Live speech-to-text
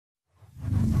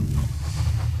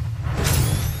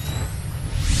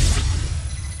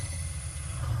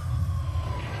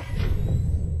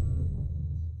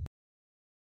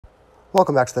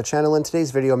Welcome back to the channel. In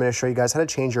today's video, I'm going to show you guys how to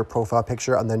change your profile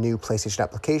picture on the new PlayStation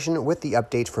application with the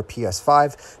update for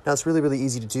PS5. Now, it's really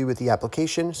easy to do with the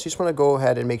application, so you just want to go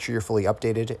ahead and make sure you're fully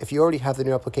updated. If you already have the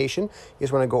new application, you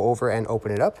just want to go over and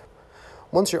open it up.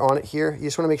 Once you're on it here, you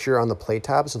just want to make sure you're on the Play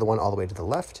tab, so the one all the way to the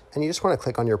left, and you just want to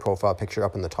click on your profile picture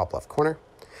up in the top left corner.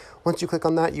 Once you click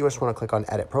on that, you just want to click on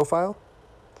Edit Profile,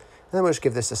 and then we'll just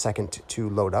give this a second to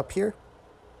load up here.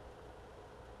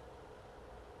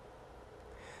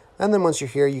 And then once you're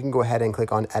here, you can go ahead and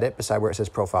click on Edit beside where it says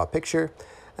Profile Picture,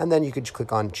 and then you could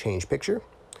click on Change Picture.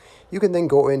 You can then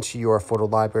go into your photo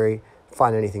library,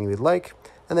 find anything you would like,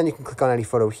 and then you can click on any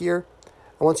photo here.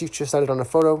 And once you've decided on a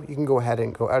photo, you can go ahead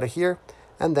and go out of here,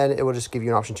 and then it will just give you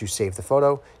an option to save the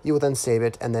photo. You will then save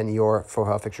it, and then your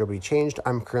profile picture will be changed.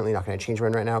 I'm currently not going to change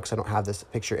mine right now because I don't have this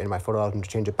picture in my photo album to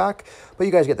change it back, but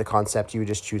you guys get the concept. You would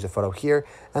just choose a photo here,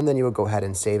 and then you would go ahead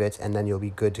and save it, and then you'll be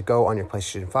good to go on your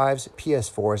PlayStation 5s,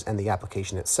 PS4s, and the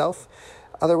application itself.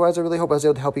 Otherwise, I really hope I was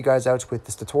able to help you guys out with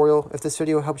this tutorial. If this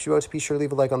video helps you out, be sure to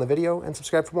leave a like on the video and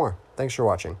subscribe for more. Thanks for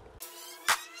watching.